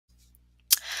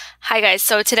Hi guys,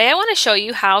 so today I want to show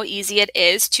you how easy it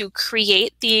is to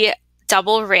create the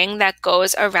double ring that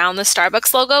goes around the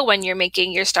Starbucks logo when you're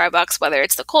making your Starbucks, whether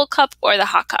it's the cold cup or the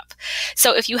hot cup.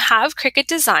 So if you have Cricut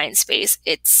Design Space,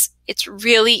 it's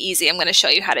really easy. I'm going to show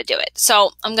you how to do it.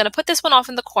 So I'm going to put this one off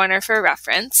in the corner for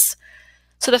reference.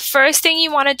 So the first thing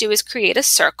you want to do is create a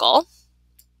circle.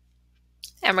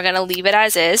 And we're going to leave it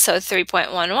as is, so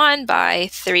 3.11 by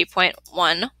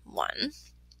 3.11.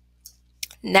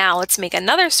 Now let's make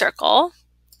another circle.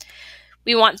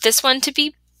 We want this one to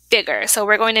be bigger, so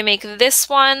we're going to make this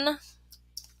one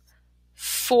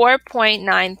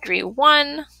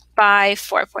 4.931 by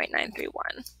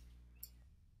 4.931. I'm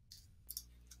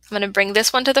going to bring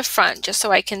this one to the front just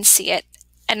so I can see it.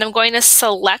 And I'm going to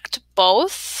select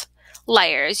both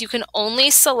layers. You can only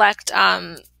select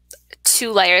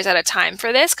 2 layers at a time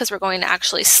for this because we're going to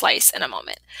actually slice in a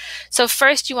moment. So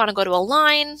first you want to go to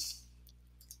Align,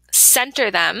 center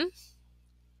them.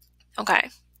 Okay.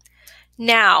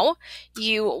 Now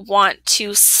you want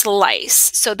to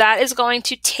slice. So that is going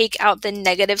to take out the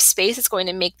negative space. It's going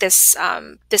to make this,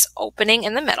 this opening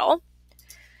in the middle.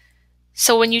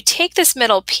 So when you take this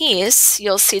middle piece,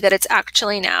 you'll see that it's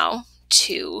actually now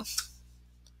 2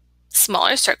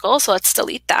 smaller circles. So let's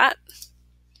delete that.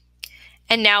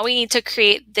 And now we need to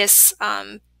create this,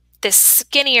 this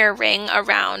skinnier ring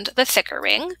around the thicker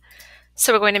ring.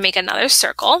 So we're going to make another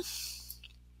circle.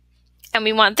 And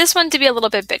we want this one to be a little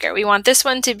bit bigger. We want this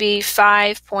one to be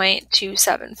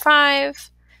 5.275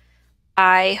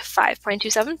 by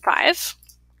 5.275.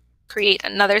 Create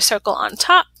another circle on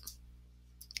top.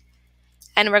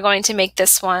 And we're going to make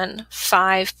this one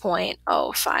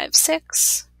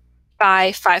 5.056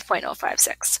 by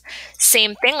 5.056.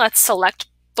 Same thing, let's select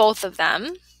both of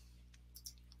them,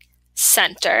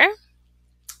 center,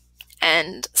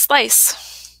 and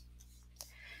slice.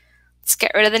 Let's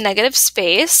get rid of the negative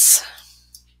space.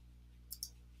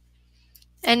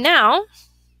 And now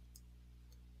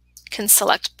can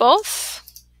select both.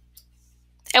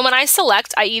 And when I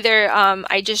select, I either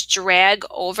I just drag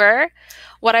over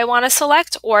what I want to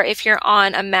select, or if you're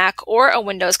on a Mac or a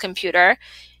Windows computer,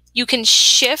 you can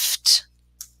shift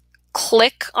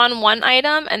click on one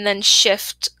item and then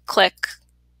shift click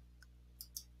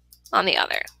on the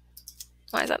other.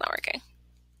 Why is that not working?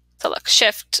 So look,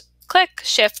 shift click,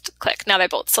 shift click. Now they're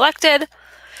both selected.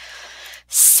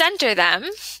 Center them,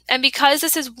 and because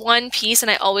this is one piece and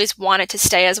I always want it to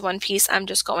stay as one piece, I'm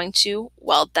just going to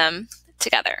weld them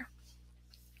together.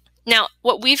 Now,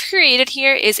 what we've created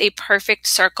here is a perfect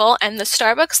circle, and the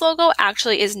Starbucks logo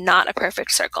actually is not a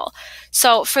perfect circle.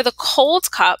 So for the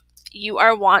cold cup,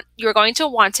 you're going to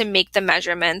want to make the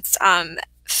measurements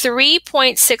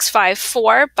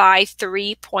 3.654 by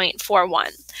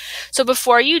 3.41. So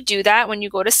before you do that, when you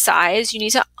go to size, you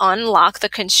need to unlock the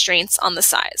constraints on the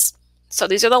size. So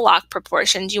these are the lock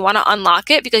proportions. You want to unlock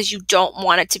it because you don't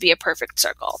want it to be a perfect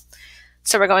circle.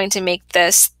 So we're going to make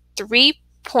this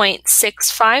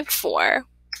 3.654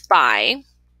 by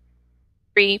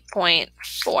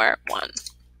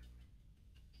 3.41.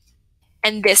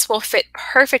 And this will fit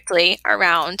perfectly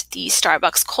around the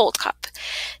Starbucks cold cup.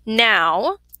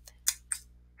 Now,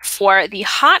 for the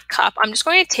hot cup, I'm just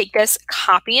going to take this,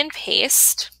 copy and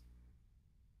paste.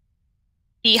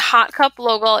 The hot cup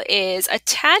logo is a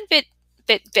tad bit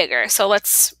bigger. So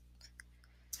let's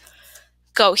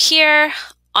go here,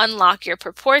 unlock your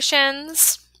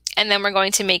proportions, and then we're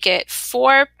going to make it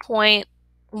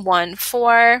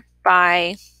 4.14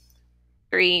 by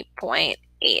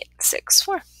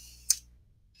 3.864.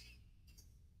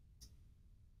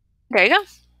 There you go.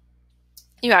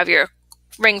 You have your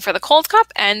ring for the cold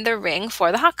cup and the ring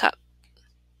for the hot cup.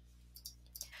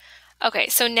 Okay,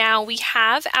 so now we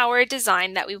have our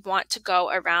design that we want to go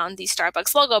around the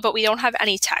Starbucks logo, but we don't have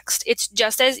any text. It's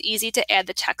just as easy to add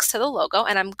the text to the logo,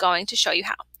 and I'm going to show you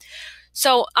how.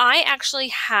 So I actually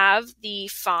have the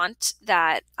font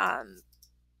that,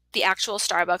 the actual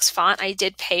Starbucks font. I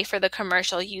did pay for the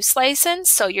commercial use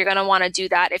license, so you're going to want to do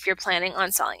that if you're planning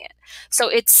on selling it. So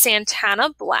it's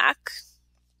Santana Black.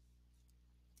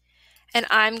 And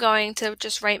I'm going to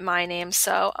just write my name.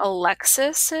 So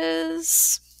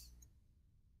Alexis's.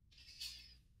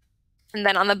 And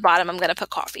then on the bottom, I'm going to put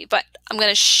coffee. But I'm going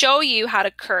to show you how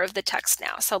to curve the text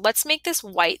now. So let's make this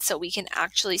white so we can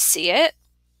actually see it.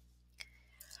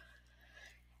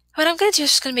 What I'm going to do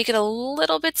is just going to make it a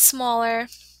little bit smaller.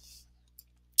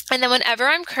 And then whenever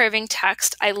I'm curving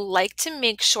text, I like to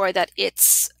make sure that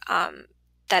it's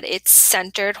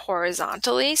centered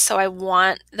horizontally. So I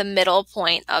want the middle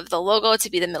point of the logo to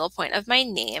be the middle point of my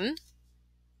name.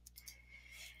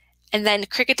 And then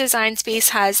Cricut Design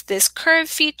Space has this curve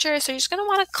feature, so you're just going to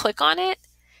want to click on it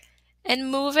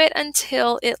and move it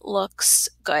until it looks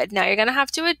good. Now you're going to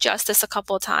have to adjust this a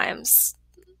couple of times.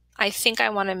 I think I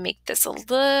want to make this a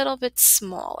little bit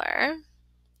smaller.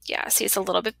 Yeah, see, it's a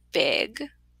little bit big.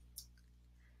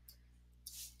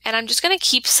 And I'm just going to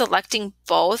keep selecting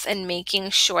both and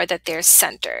making sure that they're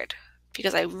centered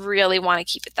because I really want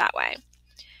to keep it that way.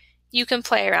 You can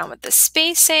play around with the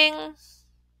spacing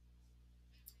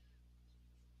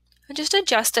and just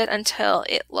adjust it until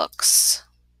it looks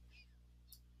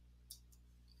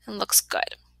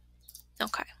good.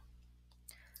 Okay.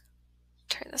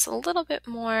 Turn this a little bit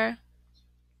more.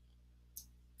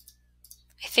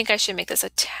 I think I should make this a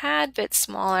tad bit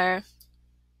smaller.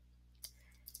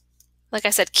 Like I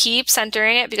said, keep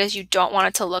centering it because you don't want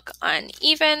it to look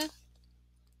uneven.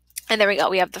 And there we go.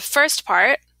 We have the first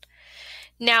part.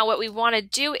 Now what we want to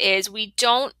do is we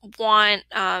don't want,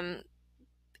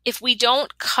 if we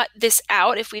don't cut this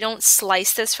out, if we don't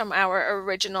slice this from our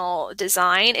original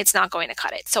design, it's not going to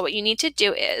cut it. So what you need to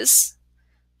do is,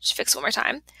 just fix it one more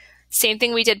time. Same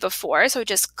thing we did before. So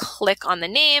just click on the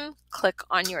name, click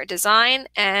on your design,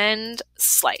 and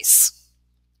slice.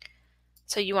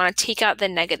 So you want to take out the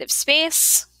negative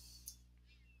space,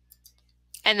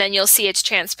 and then you'll see it's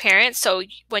transparent. So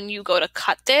when you go to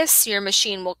cut this, your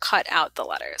machine will cut out the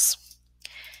letters.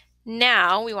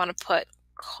 Now we want to put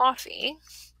coffee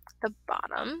at the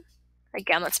bottom.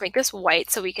 Again, let's make this white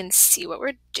so we can see what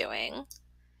we're doing.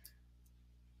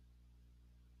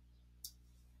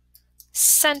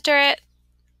 Center it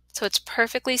so it's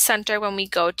perfectly centered when we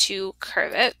go to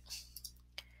curve it.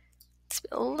 Let's be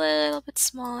a little bit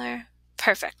smaller.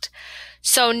 Perfect.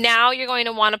 So now you're going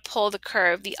to want to pull the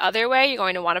curve the other way. You're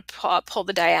going to want to pull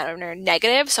the diameter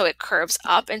negative so it curves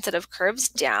up instead of curves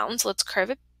down. So let's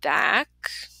curve it back.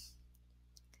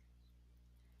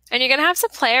 And you're going to have to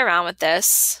play around with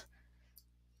this.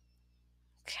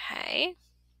 Okay.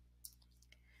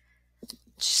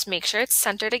 Just make sure it's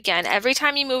centered again. Every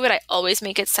time you move it, I always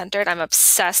make it centered. I'm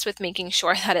obsessed with making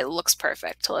sure that it looks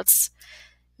perfect. So let's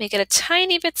make it a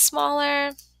tiny bit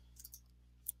smaller.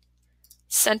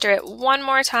 Center it one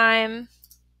more time.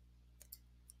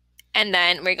 And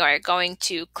then we are going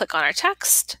to click on our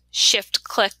text, shift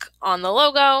click on the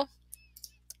logo,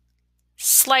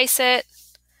 slice it,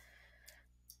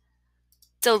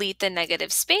 delete the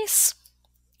negative space,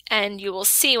 and you will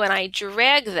see when I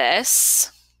drag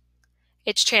this,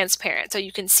 it's transparent. So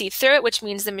you can see through it, which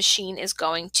means the machine is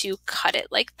going to cut it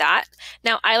like that.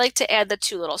 Now I like to add the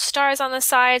two little stars on the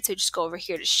side. So just go over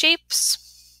here to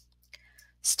shapes,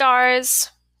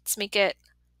 stars, let's make it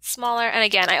smaller. And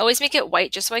again, I always make it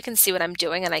white just so I can see what I'm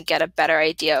doing and I get a better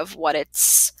idea of what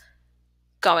it's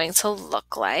going to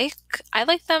look like. I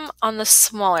like them on the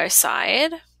smaller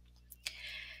side.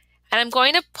 And I'm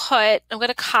going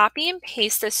to copy and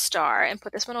paste this star and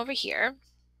put this one over here.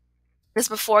 This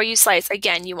before you slice,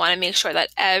 again, you want to make sure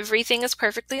that everything is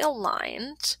perfectly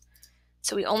aligned.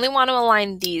 So we only want to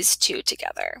align these two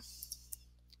together.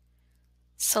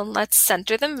 So let's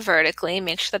center them vertically,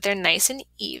 make sure that they're nice and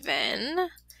even.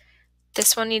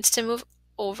 This one needs to move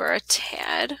over a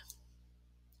tad.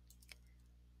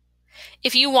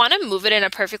 If you want to move it in a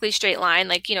perfectly straight line,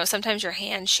 like, sometimes your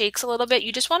hand shakes a little bit,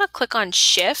 you just want to click on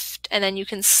shift and then you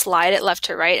can slide it left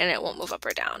to right and it won't move up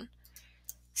or down.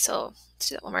 So let's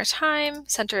do that one more time.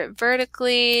 Center it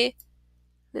vertically.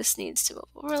 This needs to move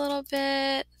over a little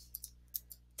bit.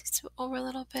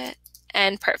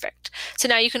 And perfect. So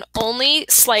now you can only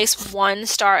slice one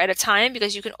star at a time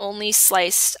because you can only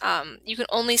slice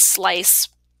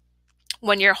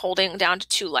when you're holding down to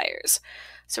 2 layers.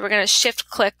 So we're going to shift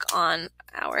click on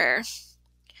our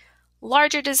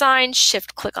larger design,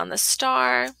 shift click on the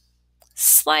star,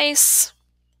 slice.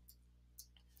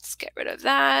 Let's get rid of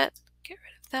that,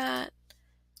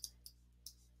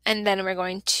 And then we're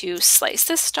going to slice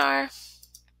this star.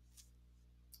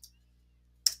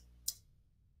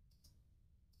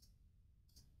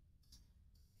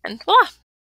 And voila,